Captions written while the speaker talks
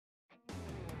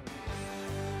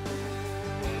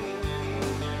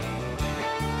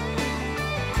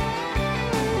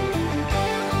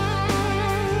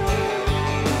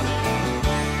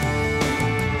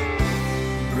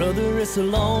Brother, it's a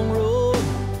long road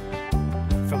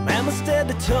from Amistad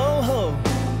to Toho.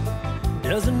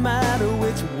 Doesn't matter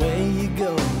which way you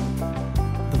go,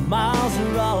 the miles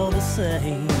are all the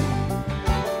same.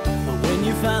 But when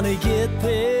you finally get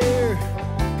there,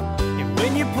 and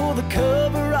when you pull the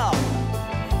cover off,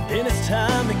 then it's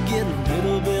time to get a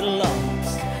little bit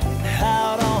lost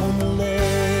out on the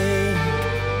lake.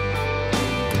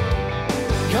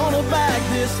 Gonna back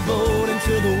this boat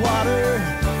into the water,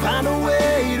 find a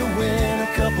way to win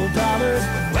a couple dollars.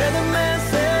 Where the man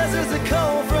says there's a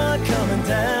cold front coming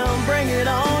down, bring it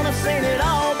on, I've seen it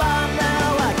all by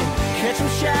now. I can catch them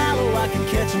shallow, I can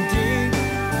catch them deep,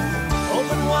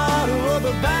 open water or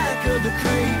the back of the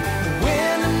creek.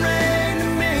 Wind and rain to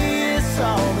me, it's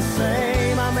all the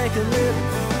same. I make a living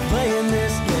playing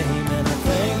this game, and I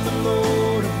thank the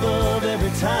Lord above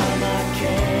every time I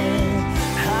can.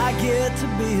 I get to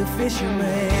be a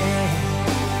fisherman.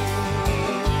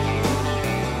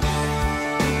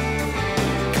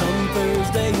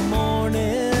 Thursday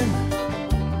morning,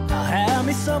 I'll have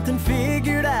me something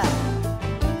figured out.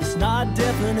 It's not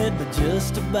definite, but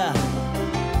just about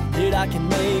that I can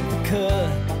make the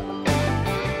cut.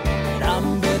 And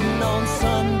I'm betting on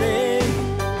Sunday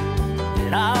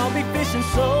that I'll be fishing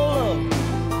solo,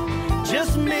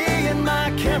 just me and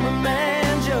my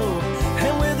cameraman Joe.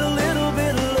 And with a little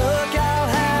bit of luck, I'll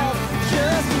have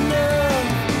just enough.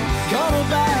 Gonna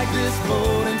back this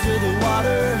boat into the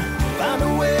water, find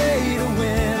a way to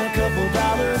win a couple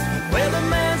dollars. Where the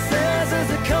man says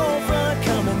there's a cold front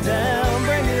coming down,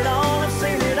 bring it on, I've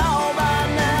seen it all by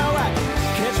now. I can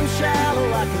catch them shallow,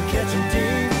 I can catch them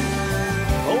deep,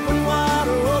 open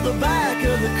water or the back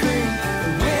of the creek.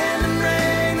 Wind and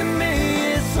rain to me,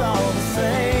 it's all the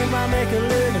same. I make a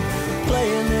living